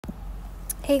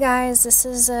Hey guys, this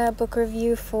is a book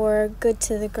review for Good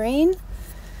to the Grain.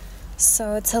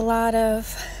 So it's a lot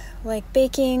of like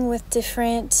baking with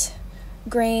different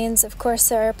grains. Of course,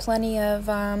 there are plenty of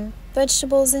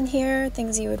vegetables in here,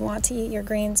 things you would want to eat your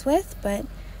grains with, but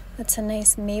it's a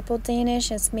nice maple Danish.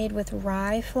 It's made with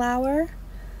rye flour.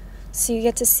 So you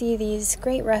get to see these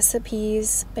great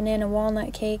recipes, banana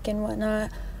walnut cake and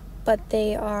whatnot, but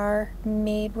they are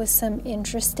made with some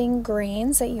interesting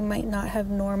grains that you might not have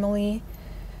normally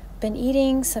been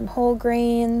eating, some whole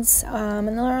grains, and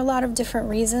there are a lot of different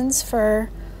reasons for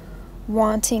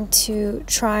wanting to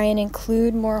try and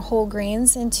include more whole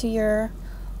grains into your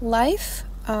life.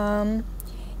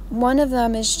 One of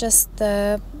them is just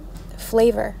the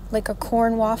flavor, like a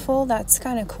corn waffle. That's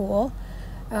kind of cool.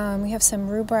 We have some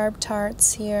rhubarb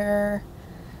tarts here,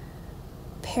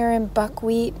 pear and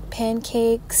buckwheat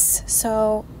pancakes.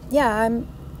 So yeah, I'm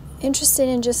interested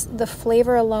in just the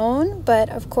flavor alone, but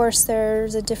of course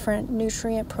there's a different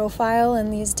nutrient profile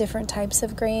in these different types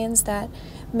of grains that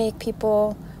make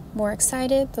people more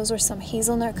excited. Those are some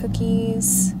hazelnut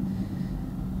cookies.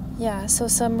 Yeah, so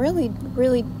some really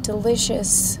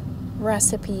delicious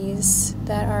recipes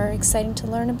that are exciting to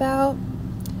learn about.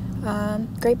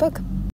 Great book.